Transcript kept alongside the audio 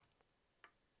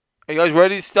Are you guys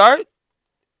ready to start?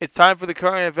 It's time for the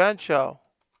current event show.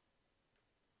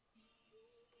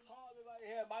 Hello, everybody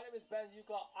here. My name is Ben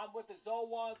Yuko. I'm with the Zone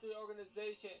 1 3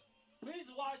 organization. Please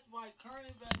watch my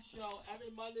current event show every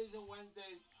Mondays and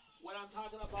Wednesdays when I'm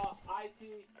talking about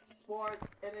IT, sports,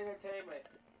 and entertainment.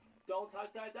 Don't touch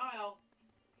that dial.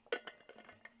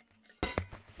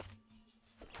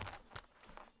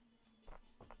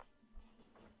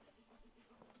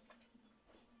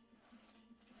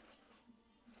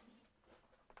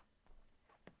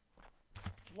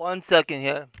 1 second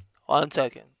here. 1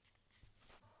 second.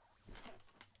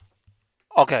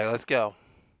 Okay, let's go.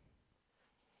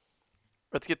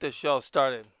 Let's get this show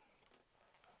started.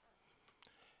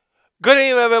 Good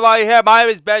evening, everybody. Here, my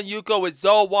name is Ben Yuko with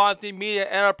Zoe Wanty Media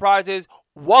Enterprises.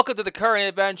 Welcome to the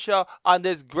current event show on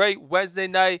this great Wednesday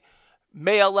night,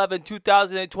 May 11,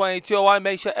 2022. I want to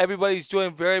make sure everybody's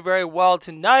doing very, very well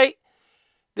tonight.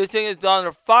 This thing is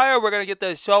on fire. We're gonna get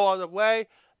this show on the way.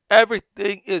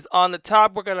 Everything is on the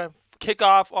top. We're gonna kick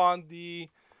off on the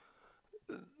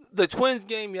Twins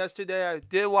game yesterday. I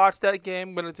did watch that game.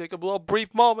 I'm gonna take a little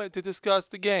brief moment to discuss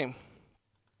the game.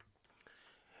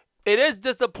 It is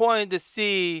disappointing to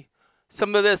see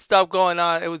some of this stuff going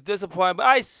on. It was disappointing, but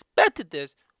I expected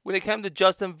this when it came to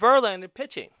Justin Verlander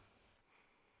pitching.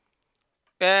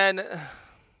 And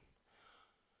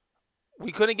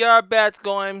we couldn't get our bats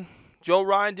going. Joe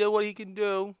Ryan did what he can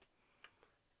do,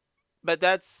 but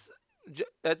that's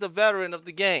a veteran of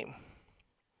the game.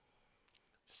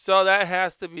 So that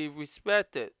has to be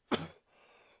respected.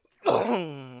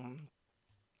 Don't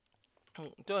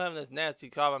have this nasty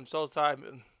cough. I'm so sorry,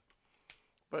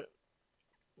 but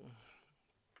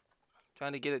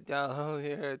trying to get it down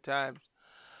here at times.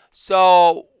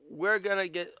 So I'm gonna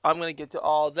get to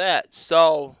all that.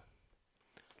 So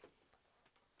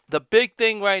the big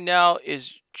thing right now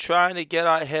is trying to get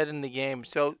our head in the game.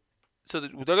 They're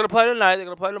gonna play tonight. They're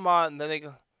gonna play tomorrow, and then they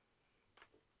go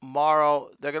tomorrow.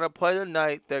 They're gonna play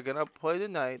tonight. They're gonna play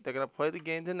tonight. They're gonna play the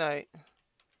game tonight.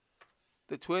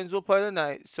 The Twins will play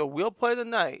tonight, so we'll play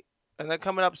tonight, and they're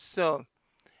coming up soon.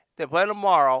 They play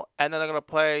tomorrow, and then they're gonna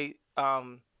play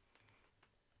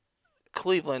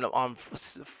Cleveland on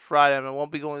Friday. And I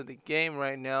won't be going to the game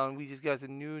right now. And we just got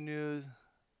some new news.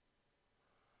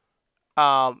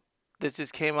 Um, this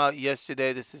just came out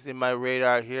yesterday. This is in my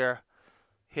radar here,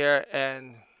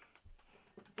 and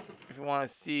if you want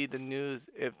to see the news,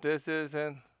 if this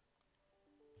isn't,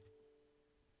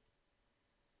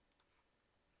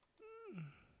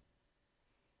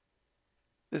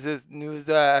 this is news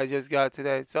that I just got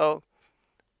today. So,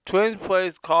 Twins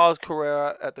plays Carlos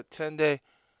Carrera at the 10-day,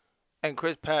 and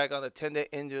Chris Paddock on the 10-day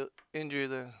injury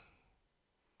list.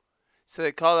 So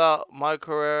they called out Mike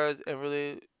Carreras and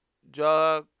really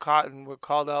Joe Cotton were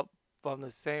called out from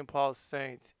the St. Paul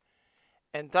Saints.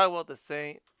 And talk about the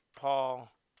St.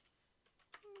 Paul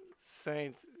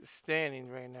Saints standings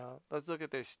right now. Let's look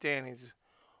at their standings.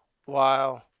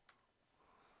 While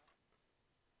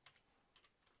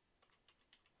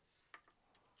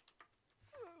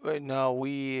right now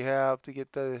we have to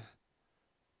get the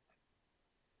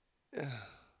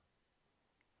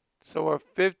so we're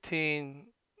 15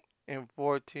 and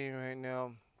 14 right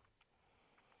now,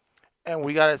 and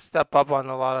we got to step up on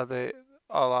a lot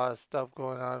of stuff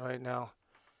going on right now.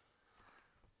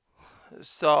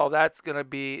 So that's gonna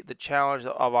be the challenge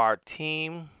of our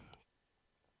team.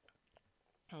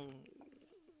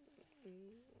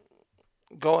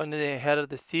 Going ahead of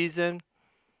the season,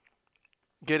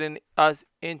 getting us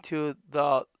into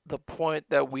the point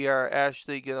that we are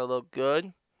actually gonna look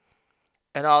good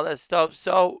and all that stuff.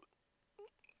 So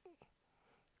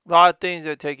a lot of things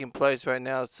are taking place right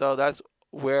now. So that's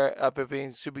where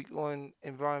everything should be going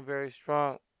and running very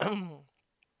strong,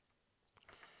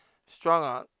 strong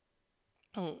on.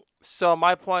 So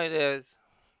my point is,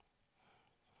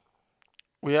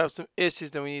 we have some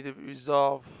issues that we need to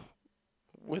resolve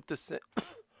with with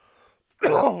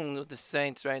the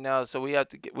Saints right now. So we have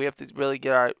to really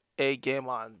get our A game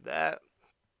on that.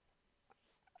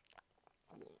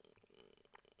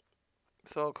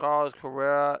 So Carlos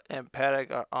Carrera and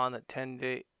Paddock are on the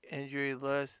 10-day injury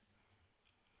list.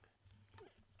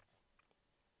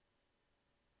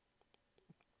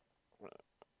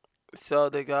 So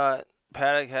they got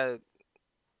Paddock had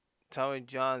Tommy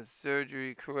John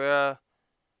surgery. Carrera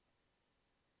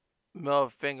middle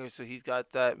finger, so he's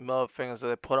got that middle finger. So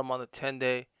they put him on the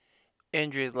 10-day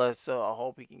injury list. So I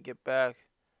hope he can get back.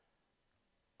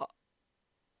 Uh,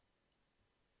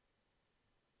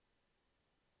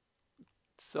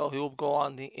 So he will go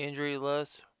on the injury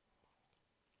list.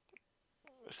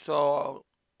 So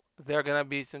there are gonna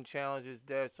be some challenges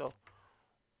there. So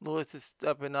Lewis is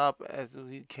stepping up as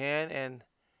he can, and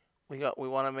we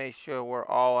want to make sure we're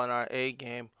all on our A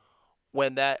game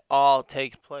when that all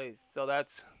takes place. So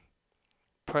that's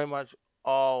pretty much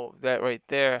all that right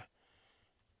there,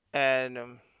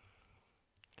 and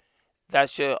that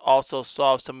should also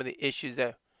solve some of the issues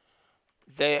that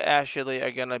they actually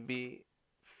are gonna be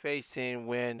facing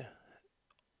when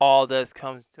all this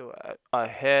comes to a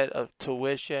head of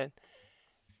tuition,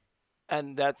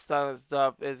 and that kind of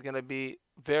stuff is gonna be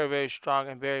very very strong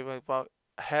and very very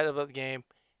ahead of the game,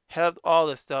 ahead of all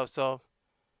this stuff.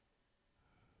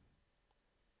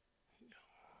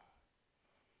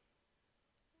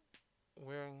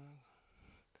 We're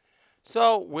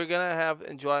we're gonna have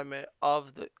enjoyment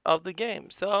of the game.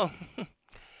 So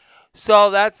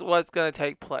that's what's gonna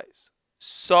take place.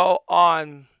 So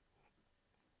on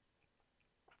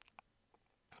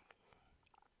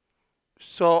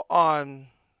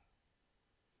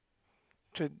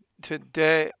to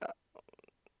today.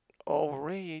 All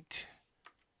right.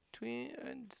 Tweet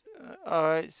and all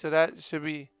right. So that should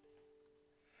be.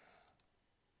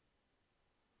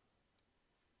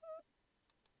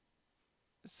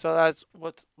 So that's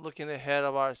what's looking ahead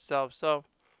of ourselves. So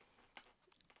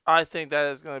I think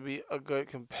that is going to be a good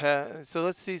compare. So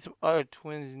let's see some other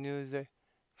Twins news that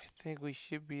I think we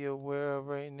should be aware of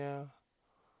right now.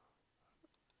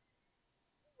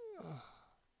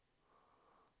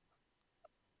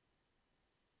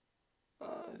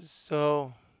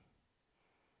 So,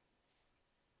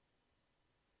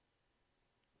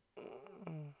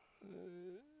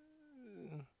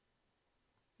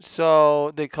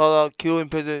 so they called out Cuban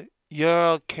president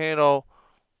Yuri Kano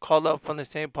called up from the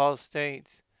St. Paul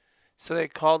States. So they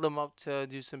called him up to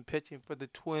do some pitching for the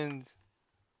Twins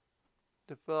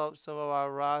to fill up some of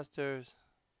our rosters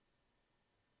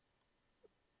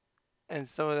and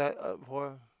some of that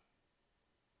for.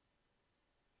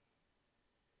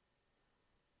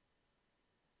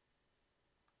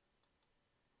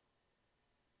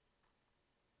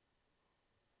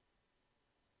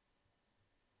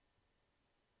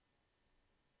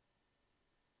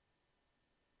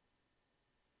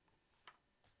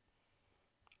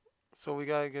 So we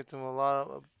gotta get them a lot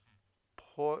of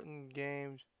important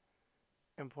games,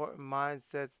 important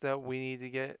mindsets that we need to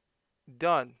get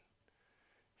done.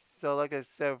 So like I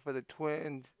said, for the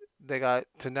Twins, they got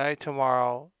tonight,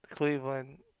 tomorrow,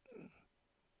 Cleveland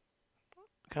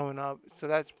coming up. So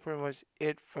that's pretty much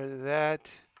it for that.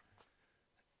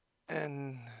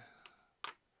 And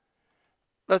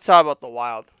let's talk about the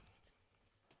Wild.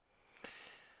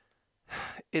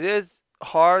 It is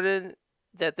hardened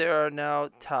that they are now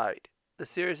tied. The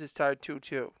series is tied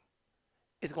 2-2.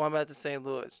 It's going back to St.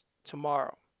 Louis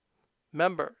tomorrow.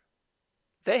 Remember,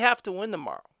 they have to win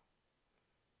tomorrow.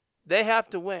 They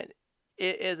have to win.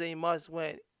 It is a must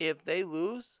win. If they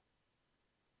lose,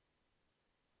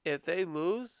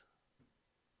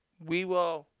 we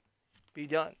will be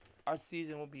done. Our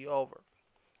season will be over.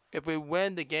 If we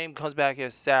win, the game comes back here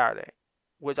Saturday,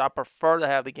 which I prefer to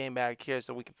have the game back here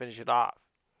so we can finish it off.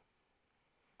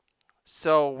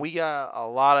 So we got a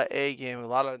lot of A game, a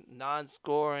lot of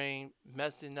non-scoring,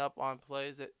 messing up on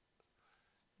plays at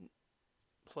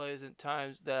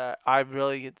times that I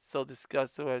really get so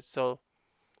disgusted with. So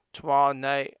tomorrow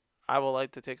night, I would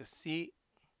like to take a seat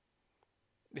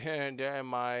during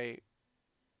my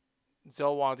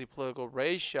Zolwanti political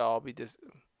race show.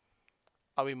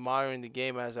 I'll be monitoring the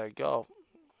game as I go.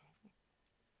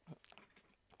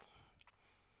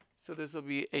 So this will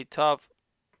be a tough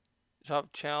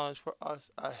challenge for us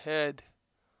ahead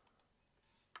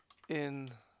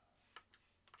in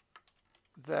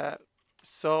that.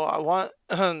 So I want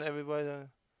everybody to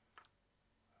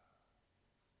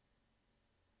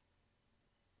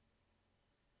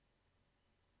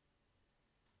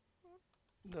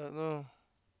know.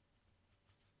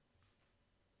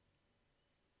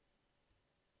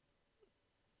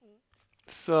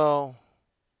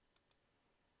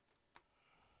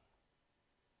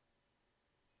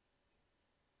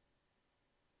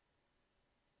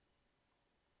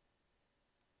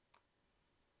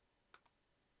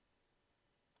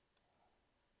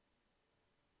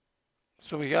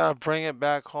 So we gotta bring it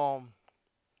back home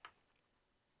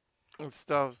and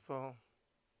stuff. So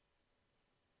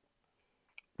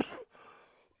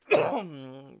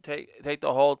take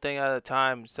the whole thing at a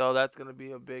time. So that's gonna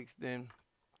be a big thing.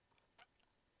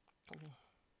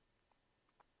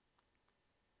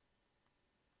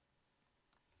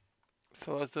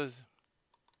 So let's just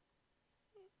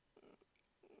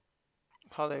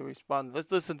how they respond. Let's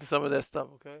listen to some of that stuff,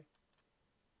 okay?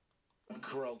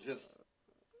 Corral just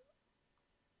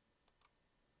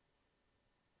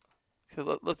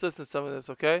So let's listen to some of this,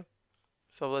 okay?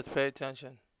 So let's pay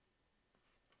attention.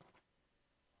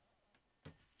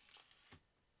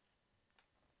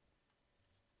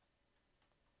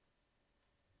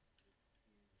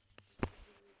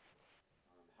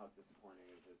 How disappointing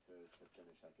is it to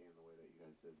finish that game the way that you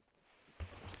guys did?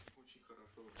 Очень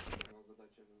хорошо. Была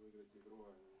задача выиграть игру.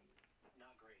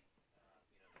 Not great.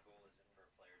 The goal isn't for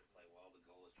a player to play well. The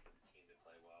goal is for the team to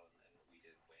play well, and we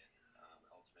did win.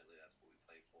 Ultimately, that's what we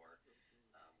play for. We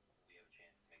have a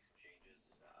chance to make some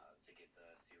changes to get the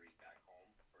series back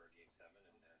home for Game 7,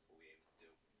 and that's what we aim to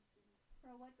do.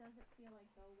 Bro, what does it feel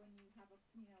like though when you have a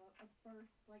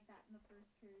burst like that in the first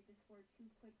period to score 2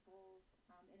 quick goals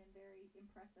in a very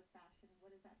impressive fashion? What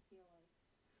does that feel like?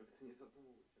 Как-то не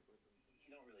задумывался об этом.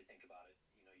 You don't really think about it.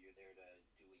 You're there to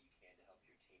do what you can to help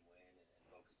your team win and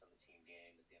focus on the team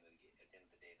game. At the end of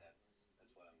the day, that's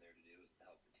what I'm there to do, is to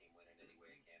help the team win in any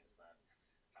way I can. It's not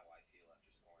how I feel after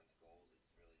scoring the goals.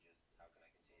 It's really just how can I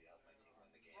continue to help my team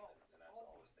win the game, and that's all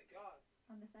I was thinking.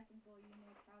 On the second goal, you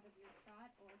more proud of your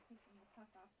shot or taking the puck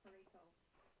off Pareko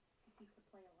to keep the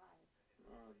play alive?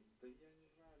 Да я не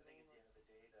знаю. I think at the end of the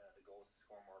day, the goal is to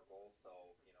score more goals.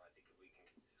 So I think if we can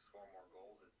score more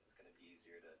goals, it's going to be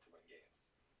easier to win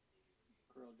games.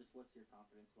 Kirill, just what's your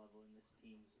confidence level in this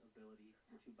team's ability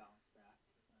to bounce back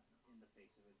in the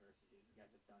face of adversity? You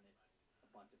guys have done it a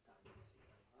bunch of times this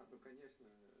season. Ну, конечно.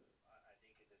 I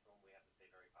think at this moment we have to stay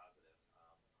very positive.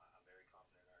 I'm very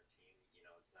confident in our team.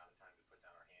 It's not a time to put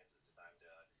down our hands. It's a time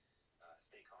to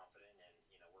stay confident, and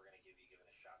we're going to give you a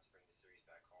shot to bring the series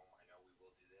back home. I know we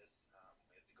will do this.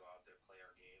 We have to go out there, play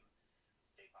our game,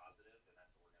 stay positive, and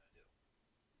that's what we're going to do.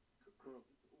 Kirill,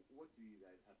 what do you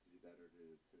guys have to do better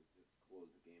to just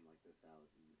close a game like this out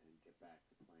and get back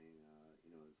to playing, as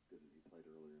good as you played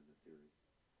earlier in the series?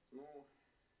 Ну,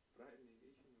 правильные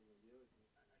вещи нужно делать. I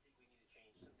think we need to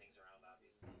change some things around,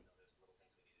 obviously. There's little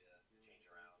things we need to change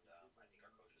around. I think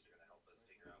our coaches are going to help us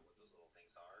figure out what those little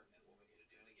things are and what we need to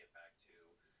do to get back to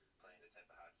playing the type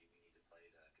of hockey we need to play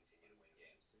to continue to win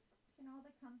games. Can all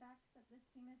the comebacks that this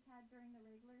team has had during the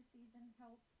regular season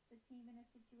help the team in a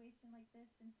situation like this,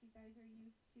 since you guys are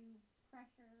used to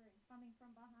pressure and coming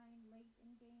from behind late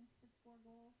in games to score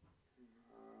goals?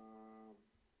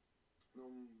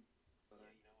 Ну, Yeah,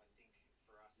 I think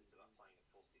for us it's about playing a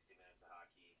full 60 minutes of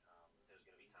hockey. There's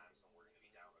going to be times when we're going to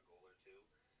be down a goal or two.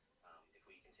 If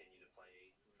we continue to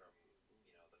play from the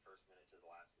first minute to the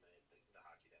last minute, the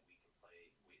hockey that we can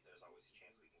play, there's always a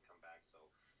chance we can come back. So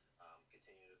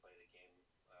continue to play the game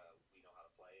we know how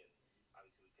to play, and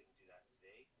obviously we couldn't do that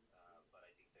today, but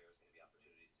I think there's going to be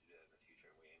opportunities to do that in the future,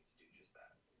 and we aim to do just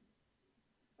that.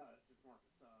 Just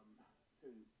Marcus, to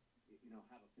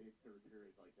have a big third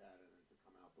period like that and then to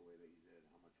come out the way that you did,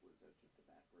 how much was that just a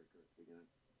backbreaker at the beginning?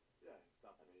 Yeah, it's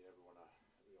tough. I mean, everyone,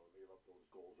 gave up those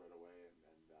goals right away, and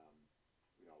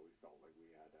we felt like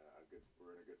we had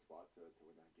we're in a good spot to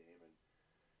win that game, and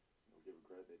give them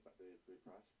credit, they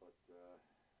pressed, but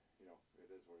it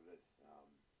is what it is.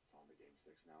 It's on to Game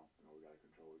 6 now. We got to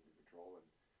control what we can control, and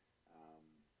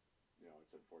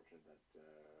it's unfortunate that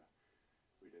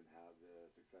we didn't have the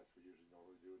success we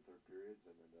normally do in third periods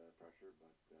and then the pressure, but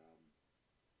it's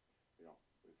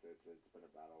been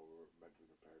a battle. We're mentally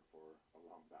prepared for a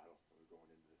long battle going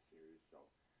into this series, so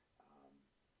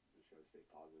just got to stay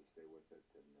positive, stay with it,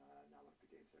 and now look to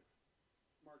Game 6.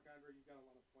 Marc-Andre, you've got a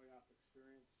lot of playoff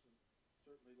experience and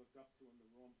certainly looked up to in the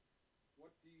room.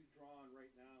 What do you draw on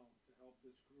right now to help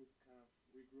this group kind of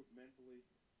regroup mentally?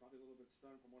 Probably a little bit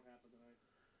stunned from what happened tonight.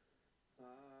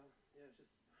 Yeah,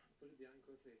 just put it behind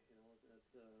quickly.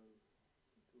 That's a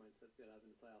mindset we have in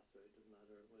the playoffs, right? It doesn't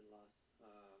matter win, loss.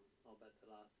 All bet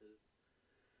the loss is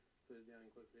put it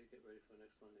behind quickly, get ready for the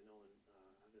next one, and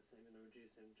have the same energy,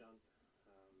 same jump,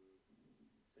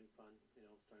 same fun,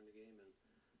 starting the game, and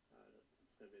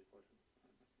that's going to be important.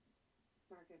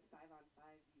 Marcus,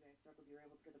 5-on-5, you guys struggled. You were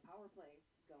able to get the power play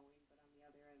going, but on the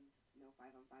other end,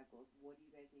 5-on-5 goals. What do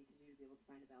you guys need to do to be able to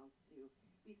find a balance to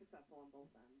be successful on both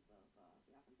ends of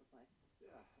the offensive play?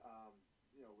 Yeah,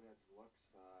 we had some looks.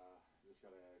 Just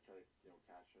got to try to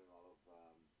cash in a lot of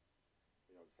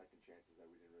second chances that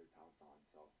we didn't really pounce on.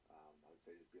 So I would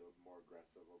say just be a little more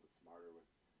aggressive, a little bit smarter with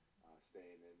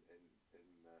staying in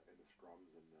the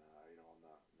scrums and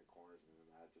in the corners and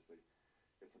that, just to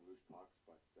get some loose pucks.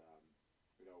 But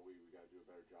we got to do a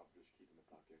better job of just keeping the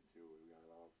puck in too. We got a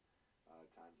lot of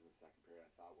times in the second period, I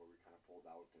thought, where we kind of pulled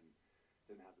out and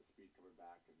didn't have the speed coming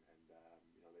back, and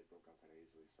they broke up kind of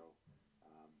easily. So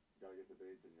got to get the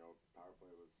bigs, and power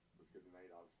play was good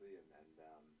tonight, obviously, and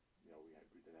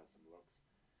we did have some looks.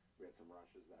 We had some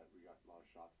rushes that we got a lot of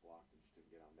shots blocked and just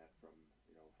didn't get on net from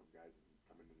guys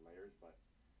coming in layers. But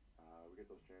we get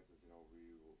those chances, we'll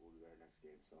do better next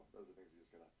game. So those are things we just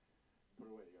gotta put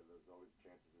away. There's always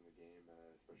chances in the game,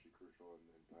 especially crucial in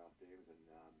playoff games, and you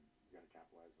got to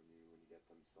capitalize when you get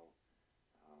them. So,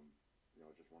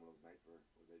 just one of those nights where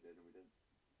they did and we didn't.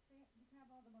 You have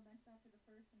all the momentum after the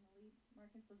first and the lead.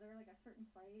 Marcus, was there like a certain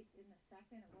play in the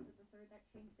second or was it the third that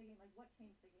changed the game? Like what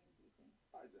changed the game, do you think?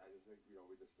 I just think,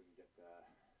 we just didn't get the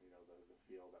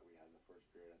feel that we had in the first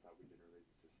period. I thought we didn't really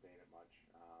sustain it much.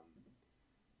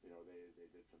 They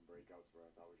did some breakouts where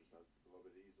I thought we just a little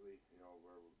bit easily,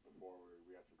 where before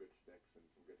we had some good sticks and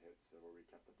some good hits where we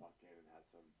kept the puck in and had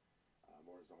some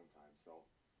more zone time. So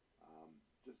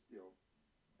just,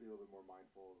 be a little bit more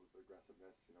mindful of the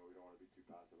aggressiveness. We don't want to be too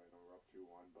passive. I know we're up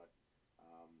 2-1, but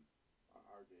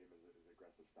our game is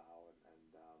aggressive style, and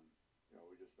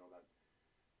we just know that,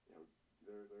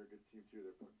 they're a good team too.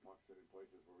 They're putting pucks in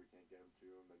places where we can't get them to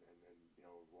them, and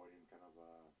avoiding kind of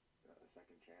a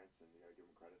second chance. And you got to give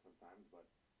them credit sometimes, but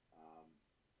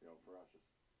for us, just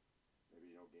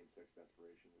maybe game 6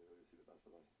 desperation to really see the best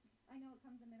of us. I know it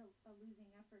comes amid a losing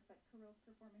effort, but Kirill's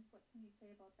performance, what can you say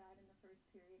about that in the first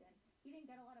period? And he didn't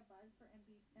get a lot of buzz for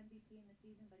MVP in the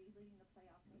season, but he's leading the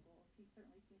playoffs in goals. He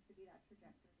certainly seems to be that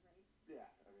trajectory, right? Yeah,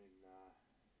 I mean,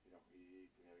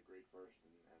 he had a great first,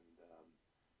 and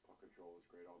puck control was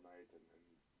great all night, and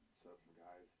set up some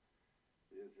guys.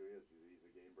 He is who he is. He's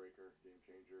a game breaker, game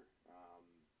changer.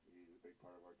 He's a big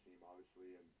part of our team,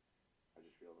 obviously, and I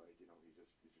just feel like he's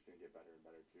just going to get better and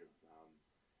better too.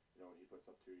 When he puts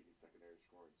up 2, you need secondary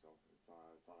scoring, so it's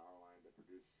on our line to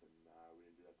produce, and we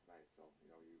didn't do that tonight. So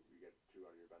you get 2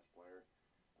 out of your best player.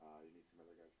 You need some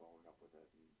other guys following up with it,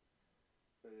 and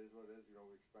it is what it is.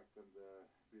 We expect him to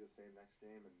be the same next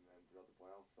game and throughout the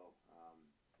playoffs. So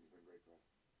he's been great for us.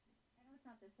 I know it's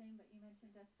not the same, but you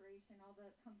mentioned desperation, all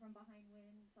the come from behind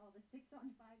wins, all the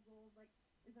 6-on-5 goals. Like,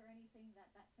 is there anything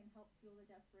that can help fuel the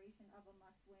desperation of a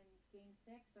must-win Game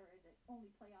 6, or is it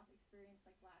only playoff experience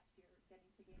like last year, getting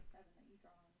to Game 7 that you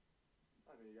draw on?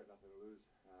 I mean, you got nothing to lose,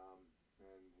 and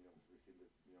we seem to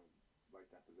like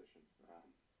that position.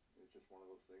 It's just one of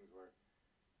those things where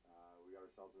we got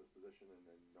ourselves in this position, and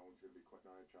no one's going to be quitting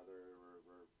on each other.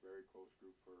 We're a very close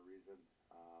group for a reason.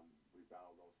 We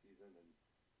battled all season, and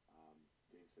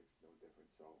Game 6 is no different.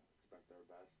 So expect our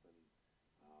best, and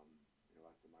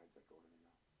that's the mindset going in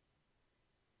now.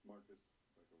 Marcus,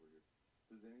 back over here.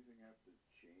 Does anything have to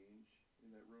change in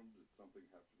that room? Does something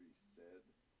have to be said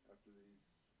after these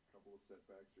couple of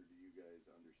setbacks, or do you guys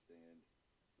understand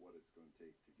what it's going to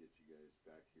take to get you guys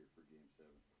back here for Game 7?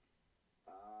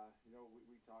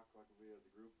 We talk collectively as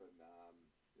a group, and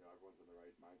everyone's in the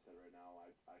right mindset right now.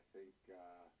 I think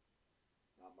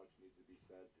not much needs to be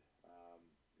said.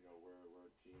 We're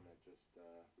a team that just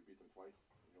we beat them twice.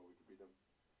 We could beat them.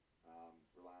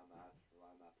 Rely on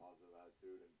that positive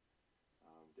attitude, and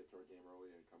get to our game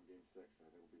early, and come Game 6, and I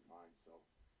think we'll be fine. So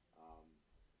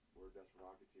we're a desperate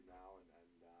hockey team now,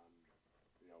 and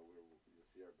we'll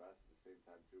see our best. At the same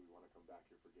time too, we want to come back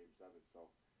here for Game 7. So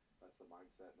that's the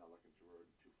mindset. Not looking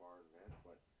too far in advance,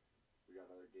 but we got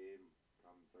another game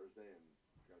come Thursday, and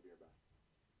it's got to be our best.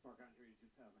 Marc-Andre,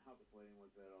 just how deflating was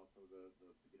that? Also, the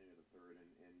beginning of the third, and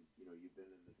you've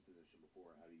been in this position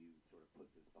before. How do you sort of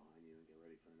put this behind you and get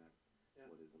ready for the next? Yeah.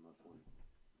 What is a must-win?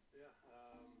 Yeah,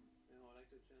 I like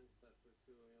the chance after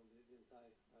 2. The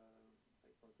entire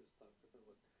like Marcus talked about,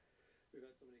 but we've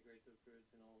had so many great third periods,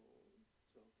 throughout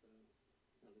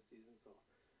the season. So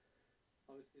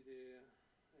obviously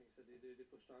like I said, they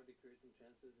pushed hard. They created some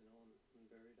chances, and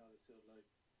Buried obviously would like,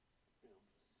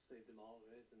 save them all,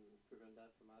 right, and prevent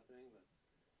that from happening. But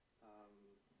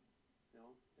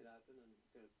it happened, and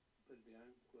gotta put it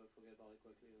behind. Forget about it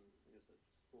quickly, and like I said,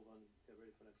 just move on, get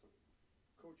ready for next one.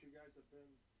 Coach, you guys have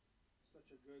been such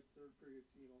a good third period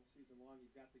team all season long.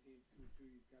 You've got the game 2-2.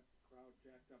 You've got the crowd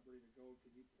jacked up, ready to go.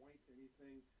 Can you point to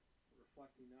anything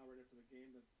reflecting now right after the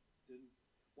game that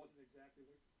wasn't exactly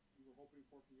what you were hoping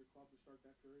for from your club to start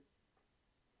that period?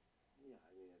 Yeah,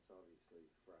 I mean, it's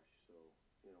obviously fresh, so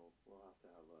we'll have to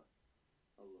have a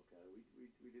look at it.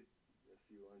 We did a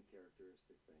few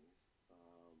uncharacteristic things.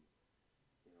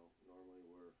 Normally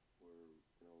we're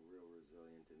real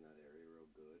resilient in that area, real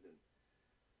good, and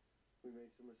we made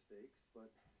some mistakes,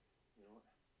 but they're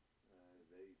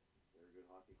a good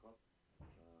hockey club.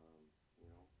 It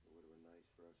would have been nice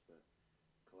for us to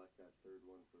collect that third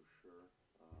one for sure,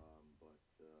 but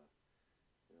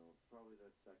probably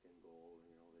that second goal,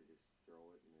 they just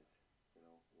throw it, and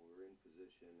we're in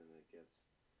position, and it gets,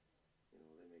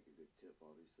 they make a good tip,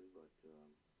 obviously, but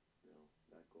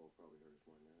that goal probably hurt us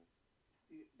more than that.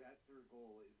 That third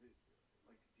goal, is it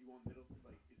like, do you want Middleton,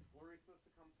 like, is Fleury supposed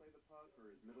to come play the puck, or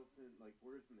is Middleton, like,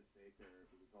 where's the mistake there?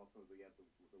 Because also we have the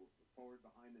forward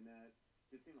behind the net.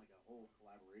 Just seemed like a whole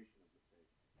collaboration of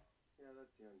mistakes. Yeah,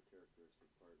 that's the uncharacteristic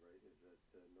part, right? Is that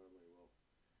normally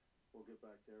we'll get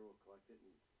back there, we'll collect it,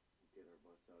 and get our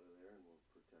butts out of there, and we'll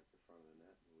protect the front of the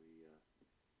net. And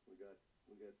we got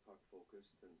we get puck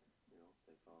focused, and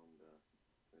they found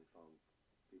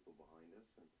people behind us,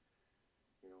 and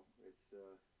it's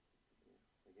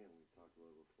again, we talked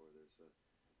about it before. There's a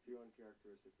few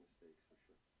uncharacteristic mistakes for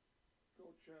sure.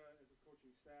 Coach, as a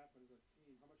coaching staff and as a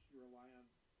team, how much do you rely on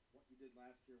what you did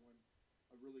last year when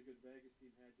a really good Vegas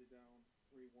team had you down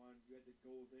 3-1? You had to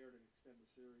go there to extend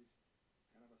the series.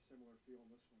 Kind of a similar feel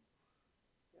in this one.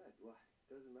 Yeah, well, it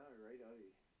doesn't matter, right?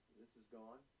 This is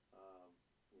gone.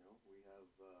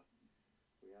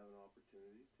 We have an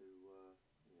opportunity to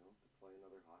play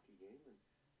another hockey game, and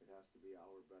it has to be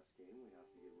our best game. We have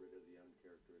to get rid of the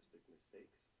uncharacteristic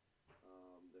mistakes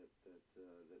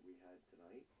that we had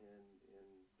tonight, and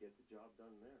get the job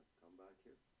done there. Come back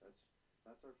here.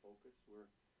 That's our focus.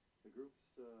 The group's.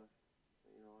 I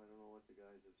don't know what the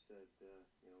guys have said. To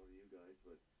you guys,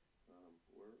 but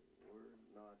we're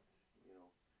not.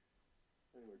 I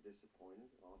think we're disappointed.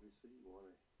 Obviously, we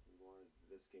wanted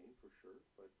this game for sure,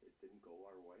 but it didn't go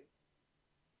our way.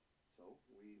 So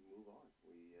we move on.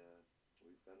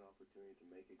 We've got an opportunity to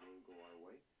make a game go our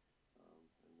way, and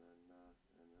then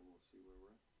we'll see where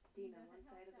we're at. Dean, on one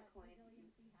side of the coin,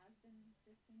 resiliency has been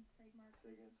this team's trademark.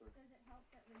 Say again, sorry. Does it help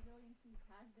that resiliency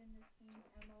has been this team's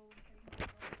MO and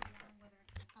trademark all year long, whether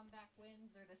it's the comeback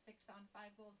wins or the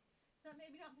 6-on-5 goals? So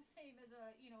maybe not the same as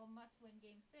a must-win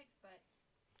game 6, but.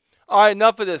 All right,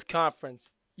 enough of this conference.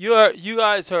 You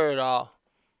guys heard it all.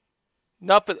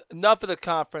 Enough of the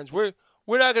conference. We're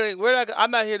not gonna.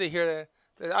 I'm not here to hear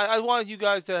that. I wanted you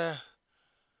guys to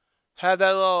have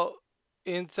that little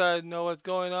inside know what's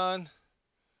going on.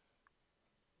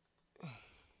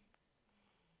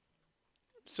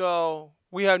 So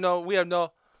we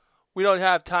don't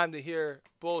have time to hear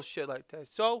bullshit like that.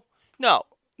 So no.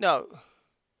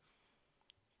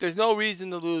 There's no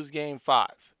reason to lose game 5.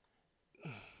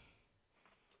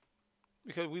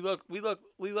 Because we look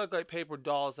like paper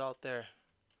dolls out there.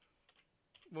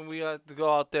 When we have to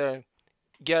go out there and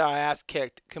get our ass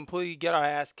kicked,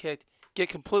 get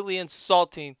completely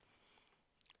insulting,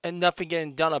 and nothing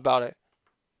getting done about it.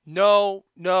 No.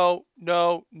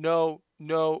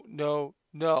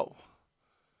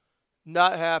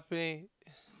 Not happening.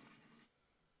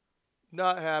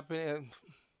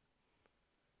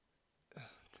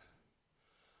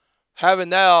 Having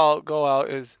that all go out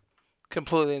is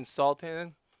completely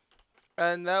insulting,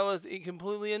 and that was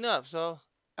completely enough. So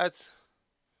that's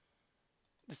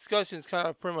discussion's kind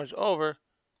of pretty much over.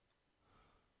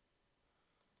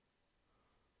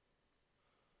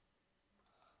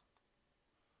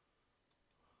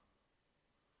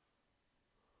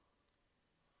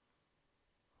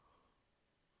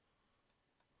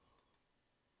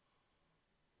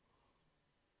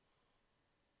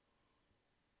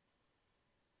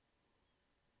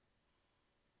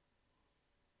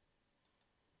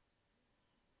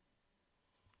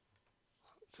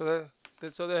 So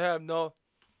they have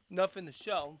nothing to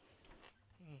show.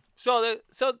 So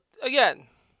again,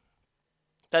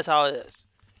 that's how it is.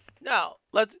 Now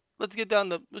let's get down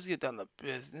to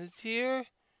business here.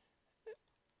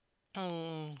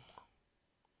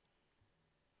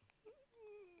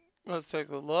 Let's take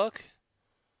a look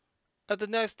at the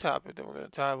next topic that we're going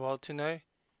to talk about tonight,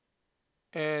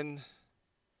 and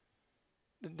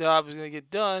the job is going to get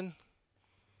done.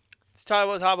 Let's talk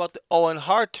about the Owen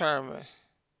Hart tournament.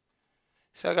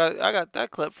 So I got that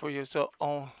clip for you. So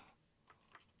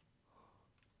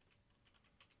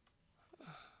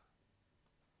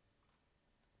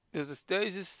the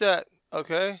stage is set,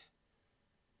 okay?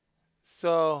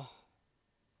 So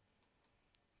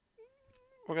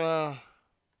we're gonna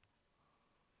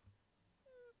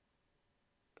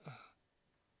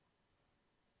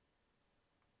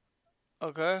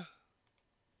okay.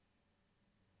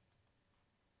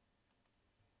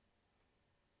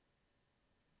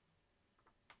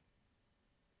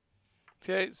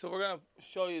 Okay, so we're gonna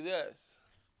show you this.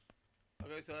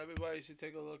 Okay, so everybody should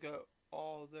take a look at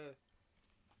all this.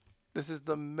 This is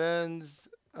the men's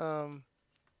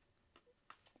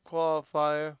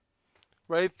qualifier.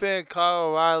 Ray Finn, Kyle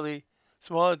O'Reilly,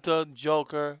 Samoa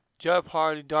Joker, Jeff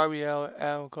Hardy, Darby Allin,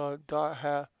 Adam Cole,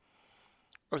 I'll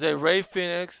say Ray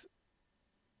Phoenix.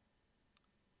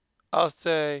 I'll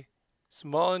say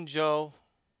Samoa Joe.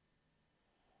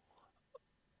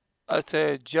 I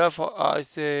say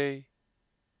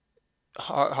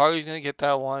Hardy's gonna get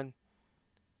that one.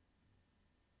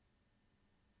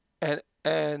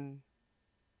 And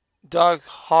Doug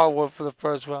Harwood for the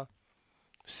first round.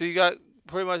 So you got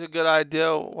pretty much a good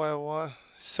idea what I want.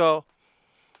 So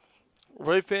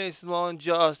Ray Phoenix, Samoa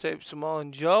Joe. I say Samoa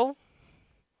Joe.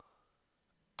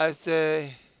 I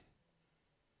say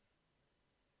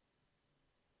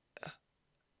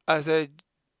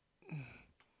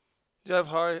Jeff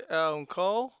Hardy, Adam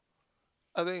Cole.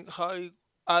 I think Hardy.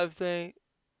 I think.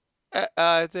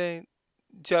 I think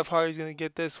Jeff Hardy's gonna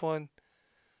get this one.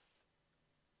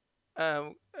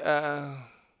 Um.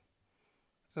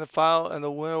 In the final, and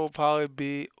the winner will probably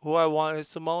be who I want is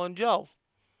Samoa Joe.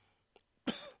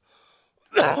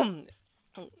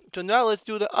 So now let's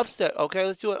do the upset. Okay,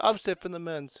 let's do an upset for the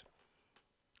men's.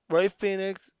 Ray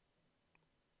Phoenix,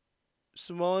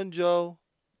 Samoa Joe,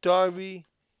 Darby,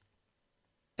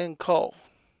 and Cole.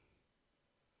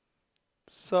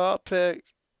 So I'll pick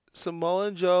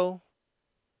Samoa Joe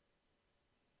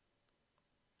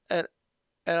and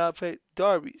I'll pick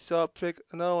Darby. So I'll pick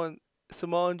another one,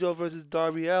 Samoa Joe versus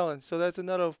Darby Allin. So that's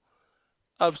another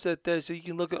upset there. So you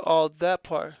can look at all that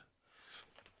part.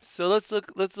 So let's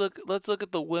look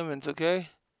at the women's, okay?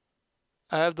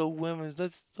 I have the women's.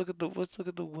 Let's look at the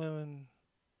women.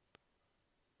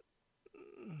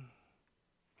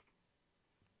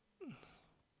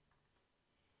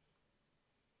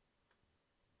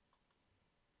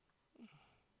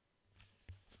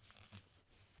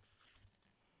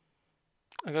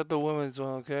 I got the women's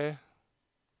one, okay?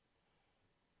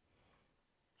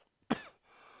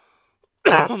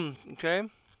 Okay?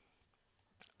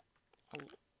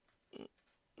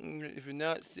 If you're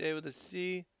not able to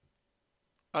see,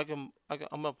 I'm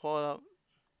gonna pull it up.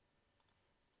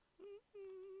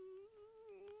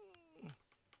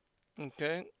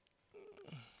 Okay?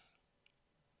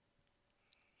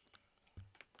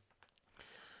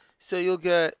 So you'll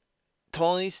get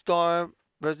Tony Storm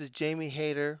versus Jamie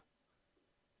Hayter.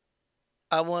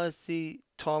 I want to see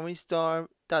Tony Storm,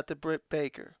 Dr. Britt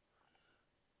Baker.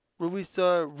 Ruby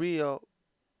Soho Rio.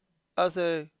 I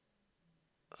say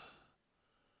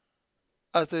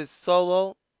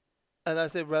Solo, and I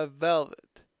say Red Velvet.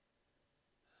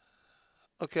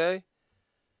 Okay?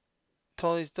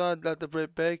 Tony Storm, Dr.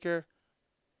 Britt Baker.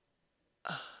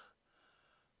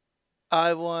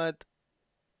 I want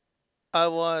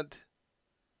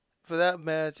for that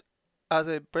match. I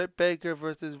say Britt Baker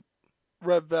versus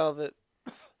Red Velvet,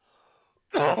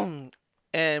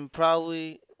 and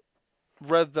probably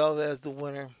Red Velvet as the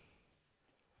winner.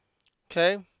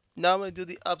 Okay? Now I'm gonna do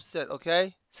the upset,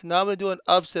 okay? So now I'm gonna do an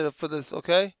upset for this,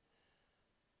 okay?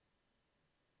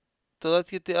 So let's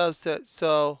get the upset.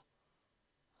 So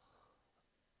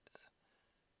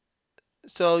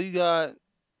you got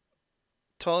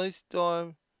Tony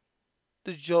Storm,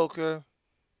 the Joker.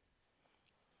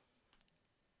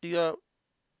 You got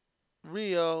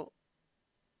Rio,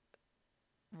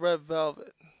 Red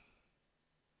Velvet.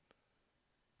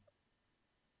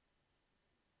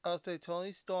 I'll say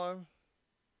Tony Storm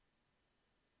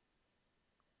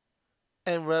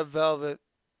and Red Velvet,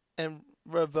 and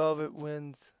Red Velvet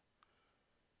wins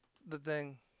the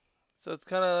thing. So it's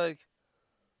kind of like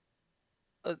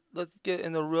let's get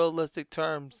in the realistic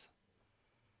terms.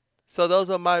 So those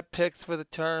are my picks for the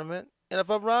tournament. And if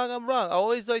I'm wrong, I'm wrong. I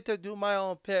always like to do my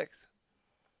own picks.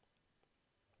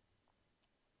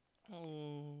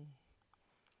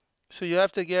 So you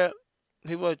have to get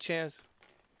people a chance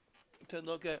to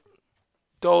look at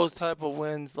those type of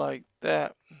wins like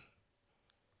that.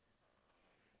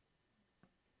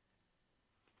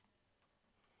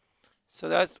 So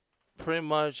that's pretty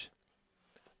much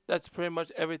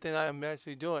everything I am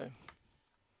actually doing.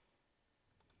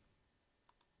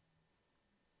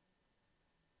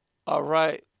 All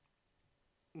right,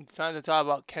 it's time to talk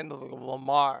about Kendall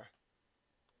Lamar.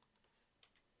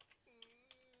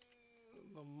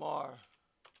 Lamar.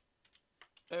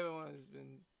 Everyone has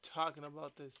been talking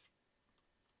about this.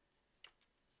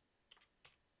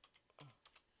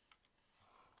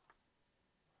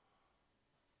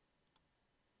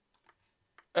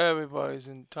 Everybody's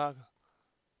been talking.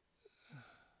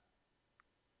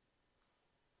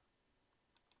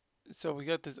 So we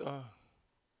got this.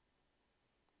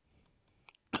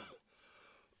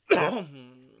 Yeah.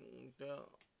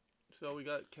 So we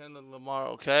got Kendall Lamar.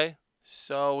 Okay.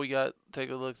 So we got take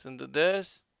a look into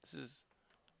this. This is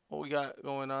what we got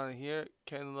going on here.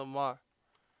 Kendall Lamar.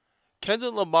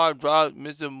 Kendall Lamar dropped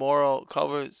Mr. Morrow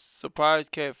cover surprise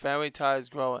kid family ties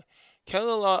growing.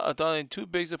 Kendall Lamar are done in two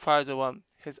big surprises. One,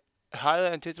 his highly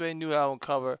anticipated new album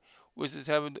cover, which is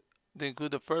having to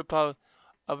include the first part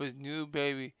of his new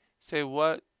baby. Say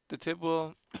what? The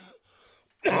typical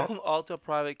ultra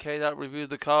private K. Dot reviews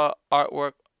the cover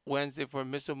artwork Wednesday for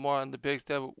Mr. Moore on the big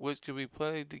step, which could be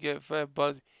plenty to get Fred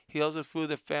Buzz. He also threw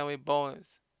the family bonus.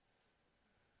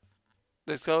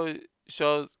 The cover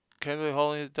shows Kendrick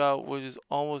holding his dog, which is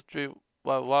almost stripped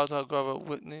while Wildcat Grover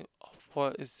Whitney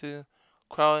for is sitting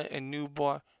crying a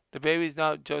newborn. The baby is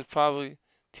not just probably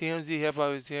TMZ Hip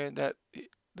Hop is hearing that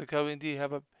the cover indeed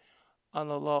have a on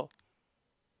the low.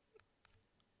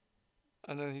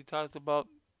 And then he talks about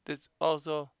this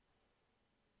also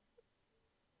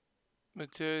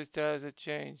material status has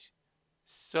changed.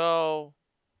 So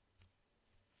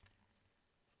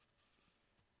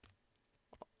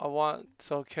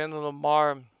Kendall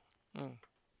Lamar. mm.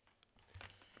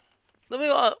 Let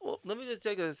me just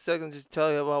take a second to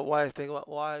tell you about why I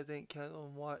think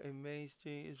Kendall Lamar in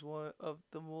mainstream is one of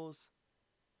the most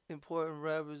important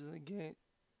rappers in the game,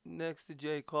 next to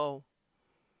J Cole.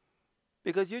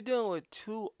 Because you're dealing with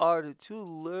two artists, two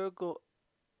lyrical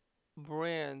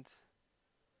brands.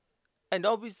 And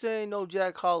don't be saying no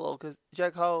Jack Harlow, because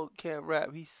Jack Harlow can't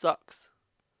rap. He sucks.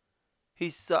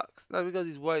 He sucks. Not because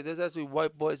he's white. There's actually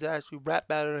white boys that actually rap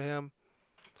better than him,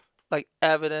 like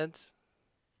Evidence.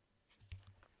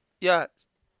 Yeah.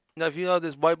 Now, if you know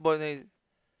this white boy named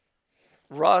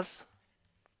Russ,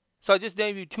 so I just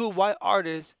named you two white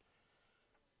artists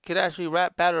can actually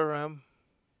rap better than him.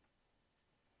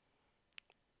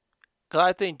 Because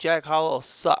I think Jack Harlow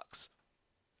sucks.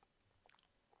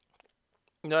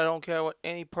 I don't care what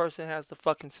any person has to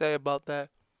fucking say about that.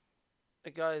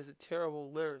 The guy is a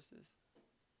terrible lyricist.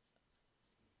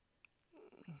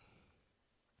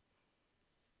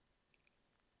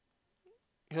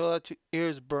 He'll let your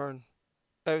ears burn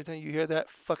every time you hear that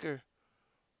fucker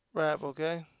rap,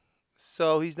 okay?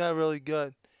 So he's not really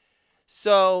good.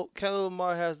 So Kendall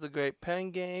Lamar has the great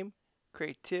pen game,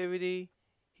 creativity.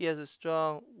 He has a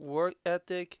strong work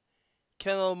ethic.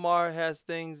 Kendall Lamar has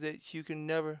things that you can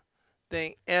never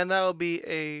think, and that'll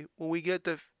be when we get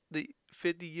to the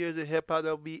 50 years of hip hop.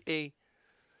 There'll be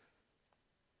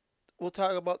we'll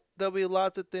talk about. There'll be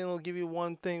lots of things. I'll give you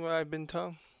one thing where I've been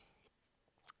talking.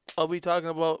 I'll be talking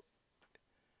about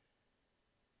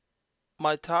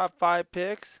my top 5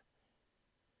 picks.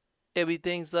 It'll be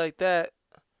things like that.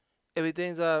 It'll be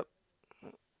things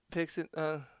picks in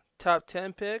top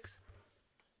 10 picks,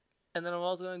 and then I'm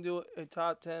also gonna do a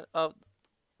top 10 of,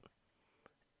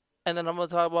 and then I'm gonna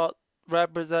talk about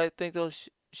rappers that I think will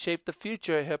shape the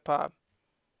future of hip hop.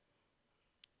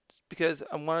 Because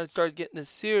I want to start getting the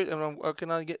series, and I'm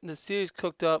working on getting the series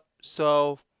cooked up.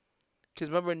 So, because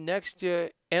remember next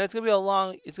year, and it's gonna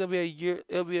be it's gonna be a year.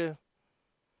 It'll be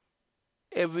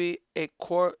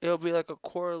like a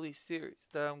quarterly series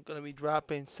that I'm gonna be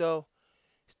dropping. So,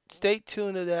 stay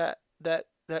tuned to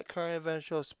that current event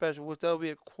show special, which that'll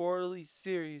be a quarterly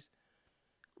series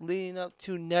leading up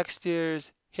to next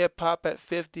year's Hip Hop at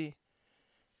 50.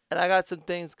 And I got some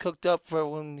things cooked up for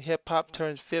when hip hop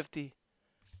turns 50.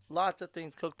 Lots of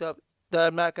things cooked up that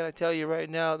I'm not gonna tell you right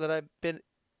now that I've been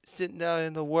sitting down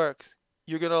in the works.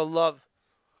 You're gonna love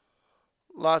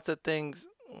lots of things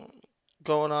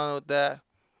going on with that.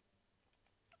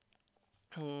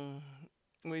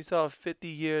 We saw 50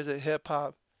 years of hip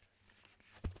hop.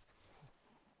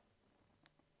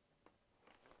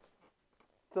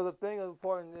 So the thing that's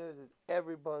important is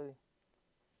everybody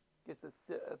gets to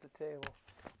sit at the table.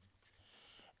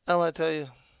 I want to tell you.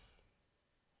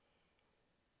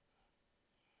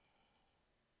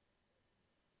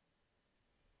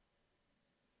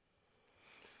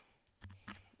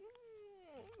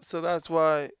 So that's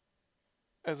why,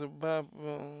 as a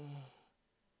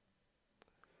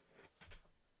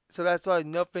so that's why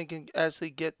nothing can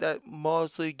actually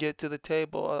mostly get to the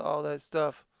table, all that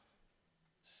stuff.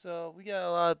 So we got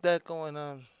a lot of that going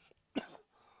on.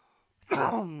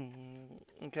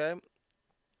 Okay.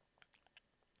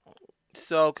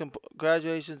 So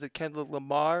congratulations to Kendrick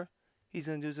Lamar. He's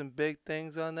gonna do some big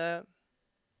things on that.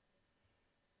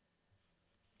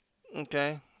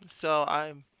 Okay. So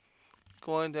I'm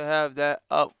going to have that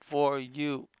up for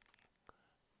you.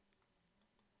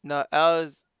 Now,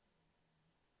 Alice,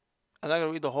 I'm not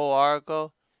gonna read the whole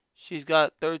article. She's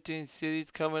got 13 cities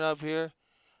coming up here.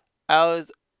 Alice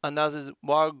announces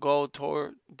Margot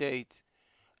tour dates.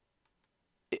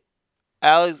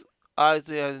 Alex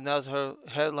Isley has announced her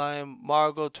headline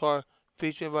Margot tour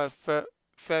featuring by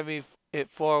Femi It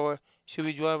Forward. She'll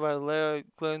be joined by Lara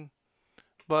Glenn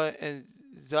Butt and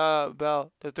Zara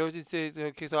Bell. The 13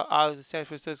 cities kicks off hours in San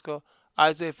Francisco.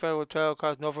 Isley and Femi will travel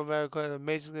across North America and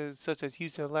major cities such as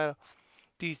Houston, Atlanta,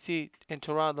 D.C., and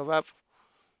Toronto.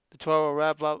 The tour will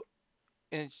wrap up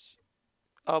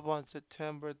up on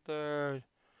September 3rd.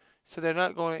 So they're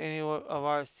not going to any of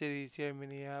our cities here in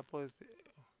Minneapolis.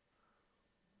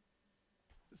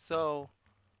 So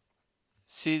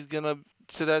she's gonna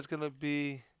so that's gonna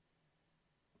be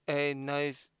a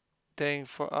nice thing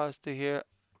for us to hear.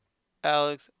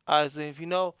 Alex Isley. If you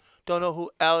don't know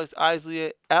who Alex Isley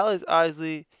is, Alex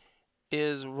Isley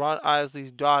is Ron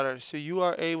Isley's daughter. So you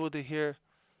are able to hear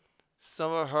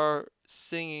some of her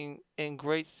singing and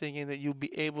great singing that you'll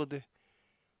be able to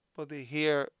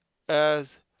hear as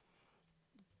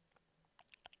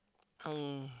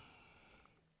um,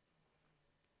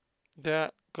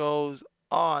 that goes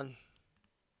on.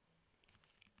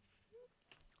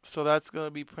 So that's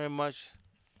gonna be pretty much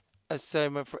a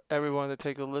segment for everyone to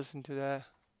take a listen to that.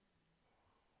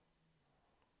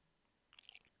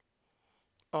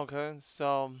 Okay,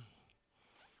 so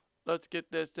let's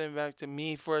get this thing back to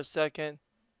me for a second.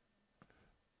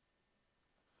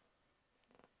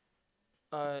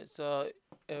 Alright, so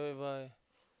everybody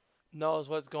knows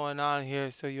what's going on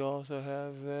here, so you also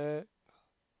have that.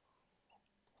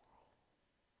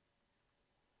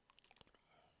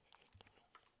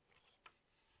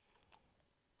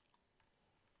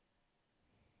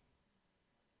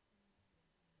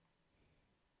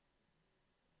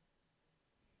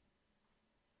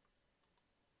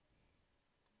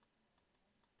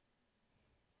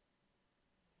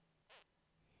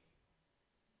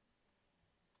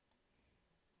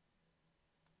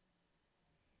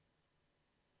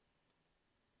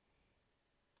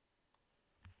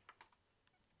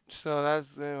 So that's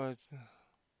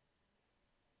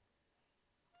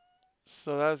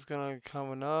so that's gonna be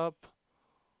coming up.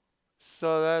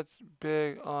 So that's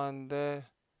big on there.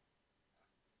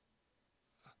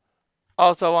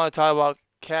 Also, I want to talk about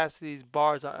Cassidy's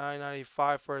bars on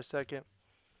I-95 for a second.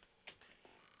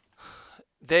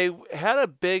 They had a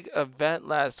big event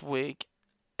last week,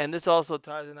 and this also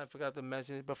ties in. I forgot to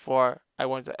mention it before I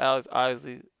went to Alex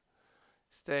Isley's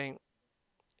thing.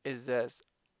 Is this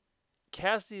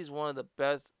Cassidy is one of the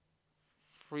best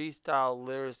freestyle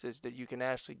lyricists that you can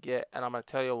actually get, and I'm gonna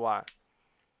tell you why.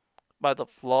 By the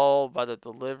flow, by the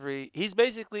delivery. He's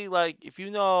basically like if you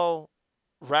know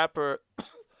rapper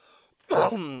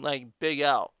like Big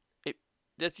L. It,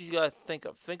 that's what you gotta think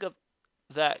of. Think of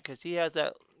that because he has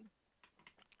that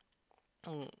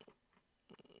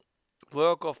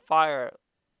lyrical fire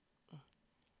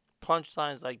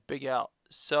punchlines like Big L.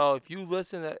 So if you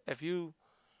listen to, if you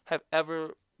have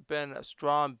ever been a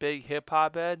strong big hip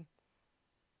hop head,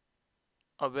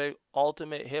 a big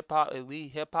ultimate hip hop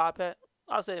elite hip hop head,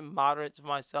 I'll say moderate to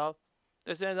myself.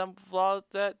 There's saying I'm flawed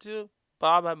at that too, but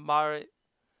I'm a moderate.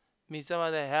 Me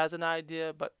someone that has an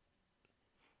idea but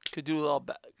could do a little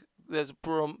better.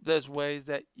 There's ways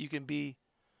that you can be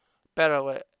better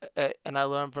with it, and I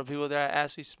learned from people that are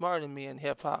actually smarter than me in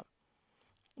hip hop.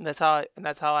 And that's how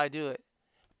I do it.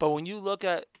 But when you look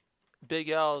at Big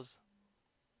L's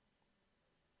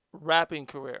rapping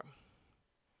career,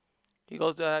 he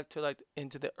goes back to like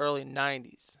into the early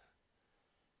 '90s,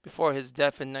 before his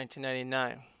death in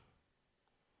 1999.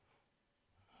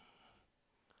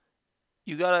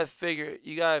 You gotta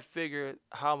figure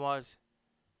how much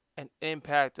an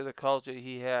impact to the culture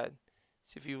he had.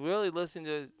 So if you really listen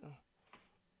to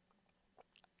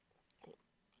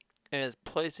his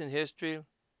place in history,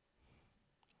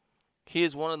 he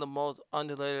is one of the most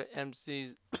underrated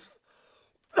MCs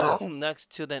next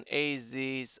to the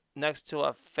AZs, next to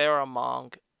a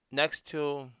Pharamong, next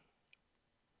to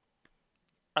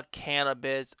a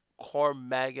Cannabis,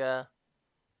 Cormega.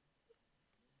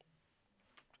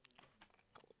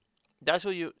 That's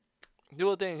what you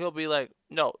would think he'll be like,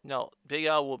 no, no, Big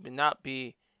L will not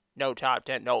be no top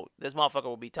 10. No, this motherfucker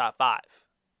will be top 5.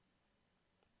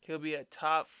 He'll be a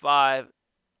top 5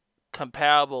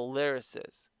 comparable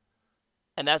lyricist.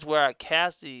 And that's where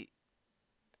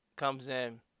comes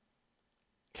in.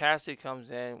 Cassie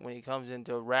comes in when he comes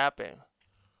into rapping.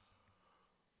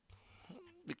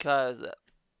 Because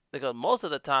most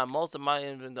of the time, most of my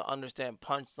even to understand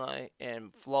punchline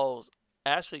and flows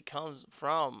actually comes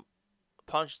from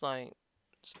punchline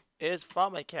is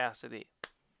from a Cassidy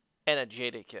and a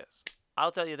Jadakiss.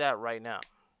 I'll tell you that right now.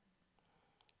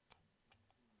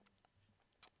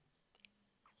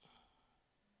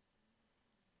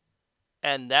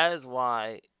 And that is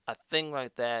why a thing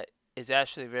like that is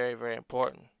actually very, very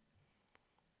important.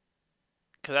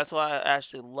 Because that's why I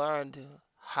actually learned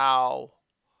how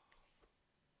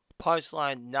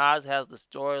punchline Nas has the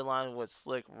storyline with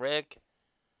Slick Rick,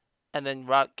 and then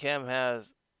Rakim has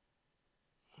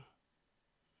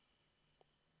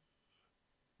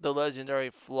the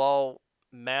legendary flow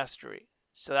mastery.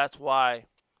 So that's why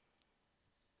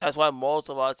most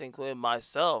of us, including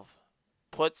myself,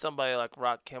 put somebody like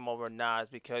Rakim over Nas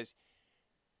because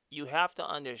you have to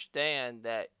understand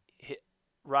that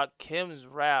Rakim's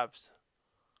raps,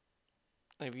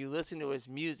 if you listen to his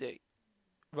music,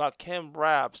 Rakim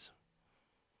raps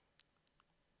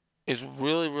is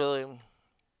really, really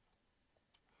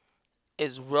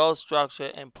is well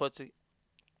structured and puts it,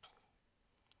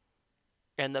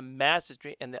 and the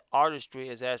mastery and the artistry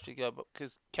is actually good.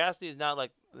 Because Cassidy is not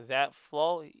like that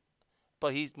flow,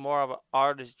 but he's more of an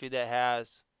artistry that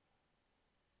has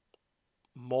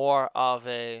more of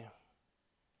a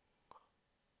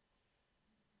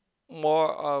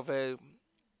more of a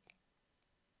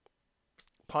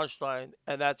punchline,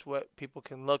 and that's what people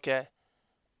can look at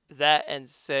that and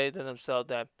say to themselves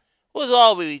that was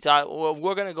all we talk. Well,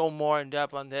 we're gonna go more in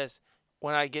depth on this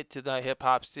when I get to the hip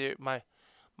hop series, my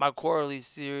quarterly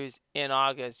series in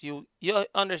August. You'll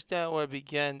understand where it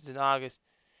begins in August,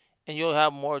 and you'll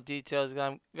have more details.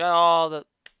 Got all the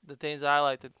things I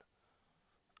like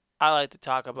to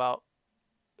talk about,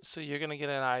 so you're gonna get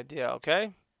an idea.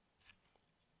 Okay.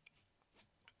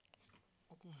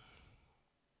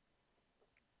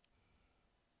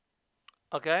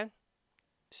 Okay.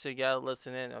 So you gotta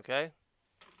listen in. Okay.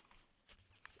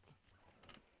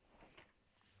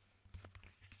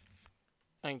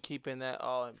 And keeping that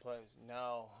all in place.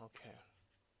 No. Okay.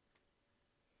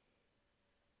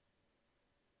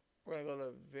 We're gonna go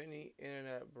to Vinny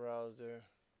Internet Browser.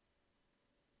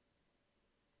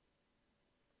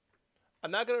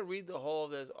 I'm not gonna read the whole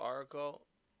of this article,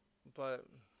 but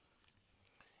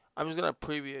I'm just gonna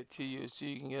preview it to you so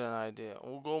you can get an idea.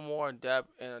 We'll go more in depth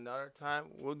in another time.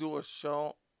 We'll do a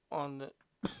show on the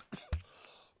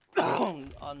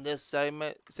on this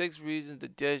segment. 6 reasons to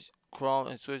ditch Chrome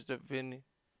and switch to Vinny,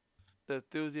 the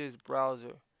enthusiast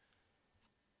browser.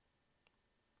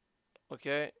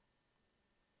 Okay.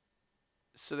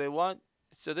 So they want.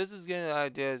 So this is getting an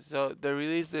idea. So they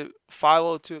released the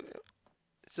 502.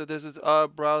 So this is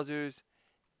browsers.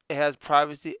 It has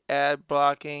privacy ad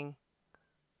blocking.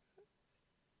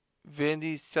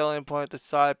 Vindy's selling point, the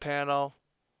side panel.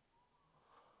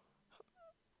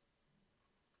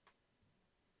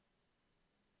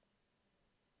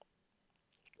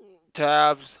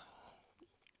 Tabs,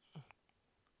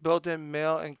 built-in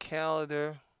mail and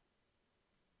calendar,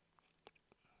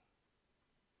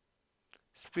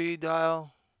 speed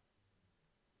dial,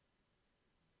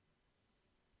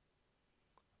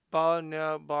 bar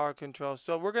nail bar control.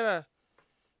 So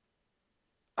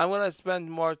I'm gonna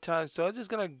spend more time. So I'm just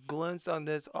gonna glance on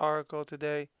this article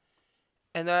today,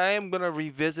 and I am gonna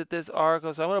revisit this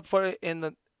article. So I'm gonna put it in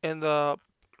the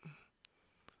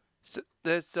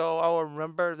this so I'll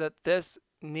remember that this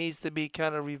needs to be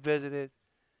kind of revisited.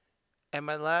 And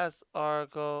my last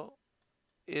article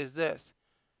is this.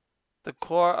 The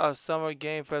core of Summer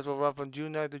Game Fest will run from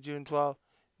June 9th to June 12th.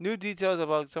 New details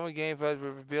about Summer Game Fest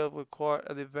were revealed with core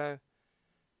of the event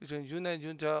between June 9th and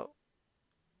June 12th.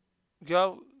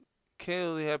 Gov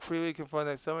Kennedy had previously confirmed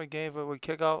that Summer Game Fest would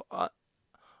kick off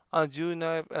on June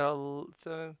 9th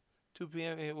at 2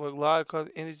 p.m. with live across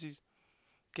industries,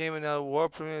 gaming now,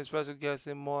 world premiere, special guests,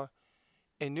 and more.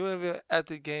 A new interview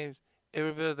after the games, it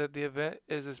revealed that the event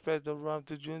is expected to run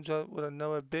to June 12th with a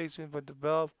number of big streams for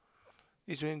developed.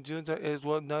 Between June 12th is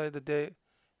what noted the day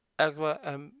Xbox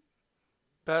and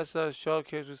Bethesda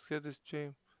Showcase was scheduled to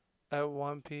stream at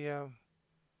 1 p.m.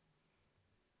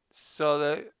 So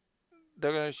they're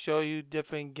gonna show you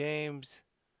different games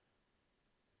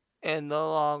in the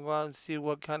long run, see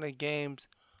what kind of games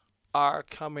are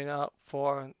coming up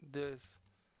for this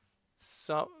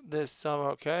summer.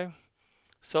 Okay,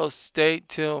 so stay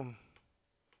tuned.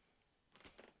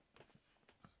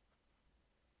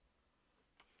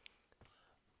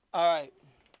 All right,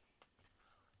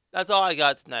 that's all I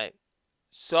got tonight.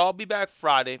 So I'll be back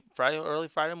Friday early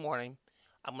Friday morning.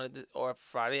 Or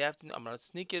Friday afternoon. I'm gonna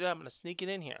sneak it. I'm gonna sneak it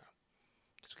in here.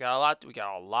 'Cause we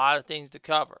got a lot of things to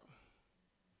cover.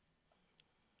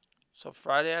 So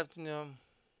Friday afternoon,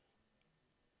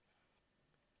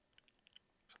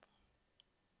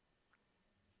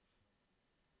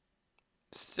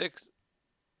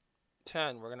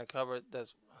 6:10, we're gonna cover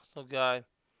this hustle guy,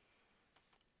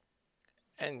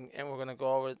 and we're gonna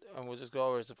go over and we'll just go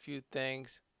over a few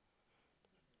things,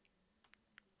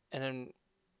 and then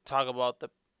talk about the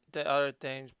other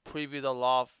things. Preview the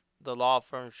law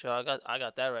firm show. I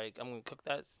got that right. I'm gonna cook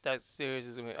that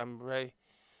series. I'm ready.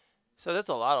 So there's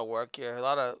a lot of work here, a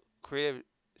lot of creative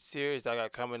series I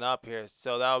got coming up here.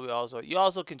 So that'll be also. You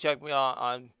also can check me out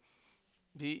on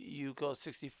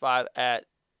BUCO65 at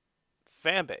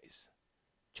Fanbase.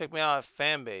 Check me out at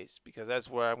Fanbase because that's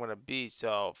where I'm gonna be.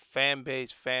 So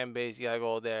Fanbase, you gotta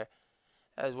go there.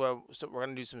 That's where so we're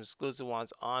gonna do some exclusive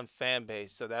ones on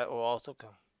Fanbase. So that will also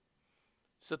come.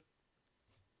 So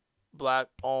black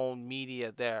owned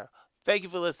media there. Thank you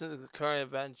for listening to the current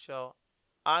event show.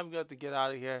 I'm going to get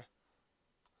out of here.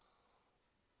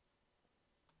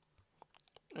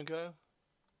 Okay.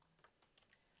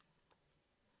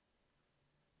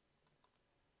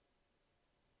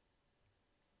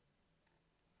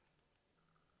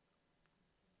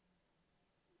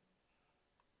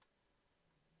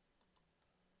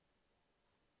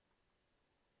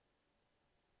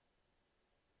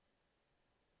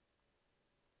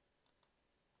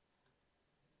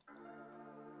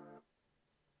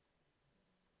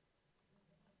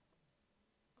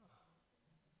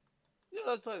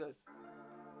 let's play this.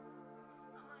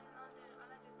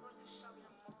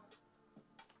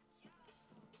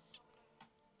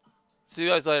 See you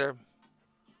guys later.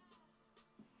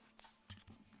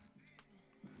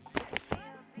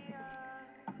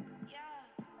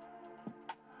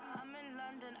 I'm in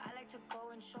London, I like to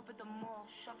go and shop at the mall.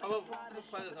 Shop at I'm the gonna Prada,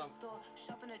 play shop this at the song. store.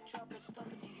 Shop in the tropics, stop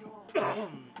at Dior.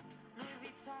 Louis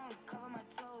Vuitton, cover my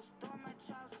toes. Throw on my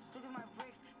trousers, look at my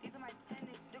bricks. These are my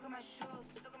tennis, look at my shoes.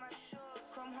 Look at my shoes.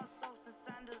 Chrome hot socks and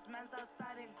sandals. Man's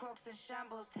outside in Crocs and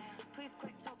shambles. Please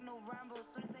quick talk, no rambles.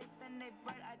 Soon as they send they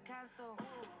bread, I cancel.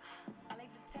 I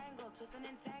like the tango, twisting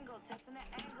and tango, testing the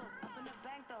angles. Up in the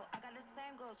bank though, I got the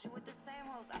same goals. You with the same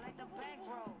hoes, I like the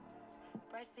bankroll.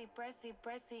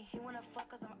 Bracy, he wanna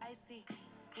fuck cause I'm icy.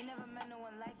 He never met no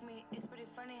one like me. It's pretty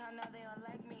funny how now they all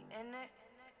like me, isn't it?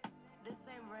 This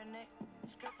ain't rented.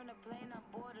 Straight from the plane, I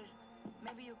boarded.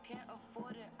 Maybe you can't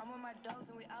afford it. I'm with my dogs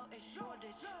and we out in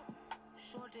Shoreditch.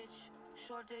 Shoreditch.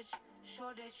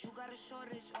 You got a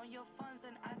shortage on your funds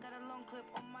and I got a long clip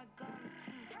on my guns.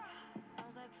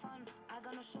 Sounds like fun. I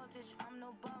got no shortage. I'm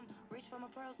no bum. Reach for my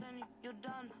person, you're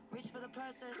done. Reach for the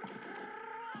purses.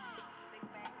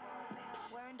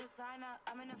 Wearing designer,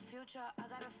 I'm in the future. I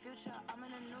got a future. I'm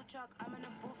in a new truck. I'm in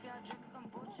a booth, yeah, drinking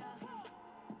kombucha.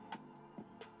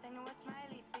 Singing with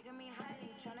Smiley, speaking me highly.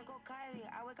 Tryna go Kylie.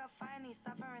 I wake up finally,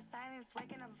 suffering silence,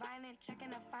 waking up violent, checking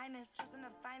the finest, choosing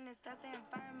the finest. That's the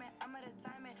environment. I'm at a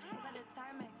timing. Look at the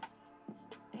Timex.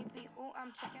 AP, ooh,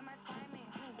 I'm checking my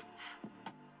timing.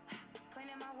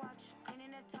 Cleaning my watch,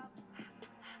 cleaning the top.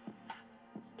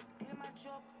 Getting my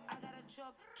job, I got a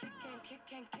job.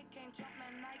 Kicking. Drop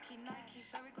man Nike.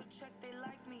 Very good check, they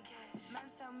like me. Man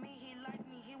tell me he like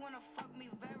me, he wanna fuck me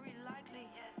very likely.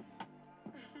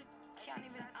 Can't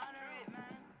even honor it,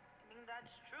 man. I think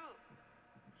that's true.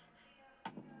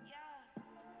 Yeah.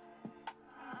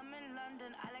 I'm in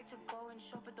London, I like to go and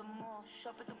shop at the mall.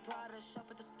 Shop at the Prada, shop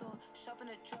at the store. Shop in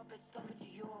the tropics, stop at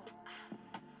Dior.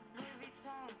 Louis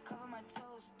Vuitton, cover my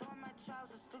toes. Throw on my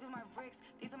trousers, look at my bricks.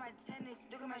 These are my tennis,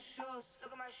 look at my shoes.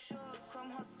 Look at my shoes.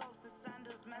 Chrome hot socks and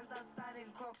sandals. Man's outside in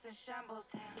Crocs and shambles.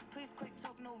 Please quick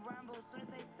talk, no rambles. Soon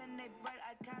as they send they bread,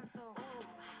 I cancel.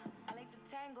 I like the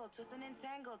tango, twisting and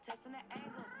tango, testing the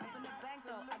angles. Up in the bank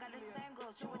though, I got the same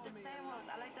goals. You with the same hoes,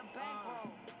 I like the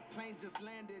bankroll. Planes just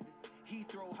landed.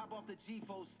 Heathrow, hop off the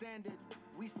G4 standard.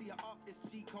 We see a up, it's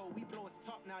G-code. We blow his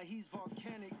top, now he's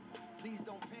volcanic. Please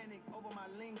don't panic over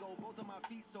my lingo. Both of my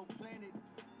feet so planted.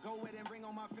 Go ahead and ring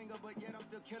on my finger, but yet I'm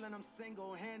still killing them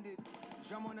single-handed.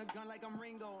 Drum on a gun like I'm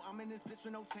Ringo. I'm in this bitch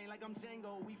with no chain like I'm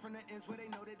Django. We from the ends where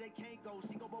they know that they can't go.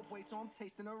 She go both ways, so I'm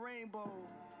tasting a rainbow.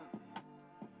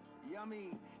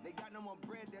 Yummy, they got no more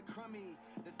bread, they're crummy.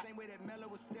 The same way that Mello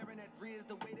was staring at Bree is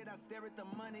the way that I stare at the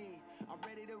money. I'm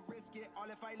ready to risk it, all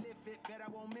if I lift it, bet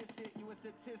I won't miss it. You a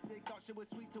statistic, thought shit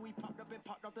was sweet till we popped up and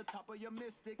popped off the top of your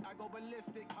mystic. I go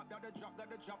ballistic, hopped out the drop,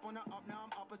 got the drop on the up, now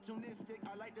I'm opportunistic.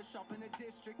 I like to shop in the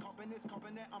district, copping this,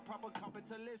 copping that, I'm proper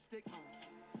capitalistic.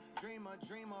 Dreamer,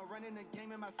 running the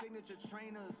game in my signature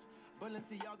trainers.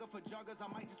 Balenciaga for joggers, I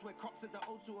might just wear Crocs at the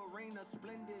O2 Arena,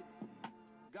 splendid.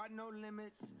 Got no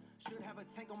limits, should have a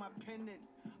tank on my pendant.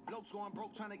 Blokes going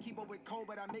broke trying to keep up with Cole,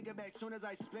 but I make it back soon as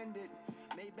I spend it.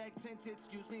 Maybach tinted,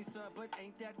 excuse me sir, but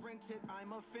ain't that rented?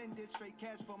 I'm offended, straight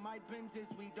cash for my Benzes.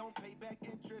 We don't pay back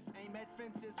interest, aim at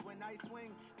fences when I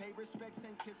swing. Pay respects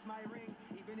and kiss my ring,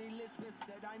 even Elizabeth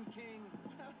said I'm king.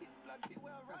 Well, he's bloody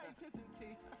well right, isn't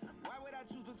he? Why would I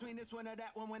choose between this one or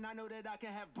that one when I know that I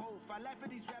can have both? I laugh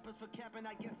at these rappers for capping,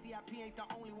 I guess CIP ain't the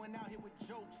only one out here with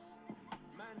jokes.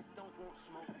 Mans don't want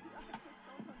smoke. I just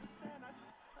don't understand.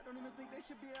 I don't even think they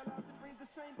should be allowed to breathe the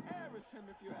same air as him,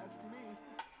 if you ask me.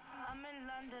 I'm in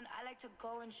London, I like to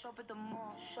go and shop at the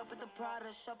mall. Shop at the Prada,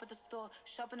 shop at the store.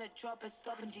 Shop in the tropics,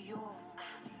 stop in Dior.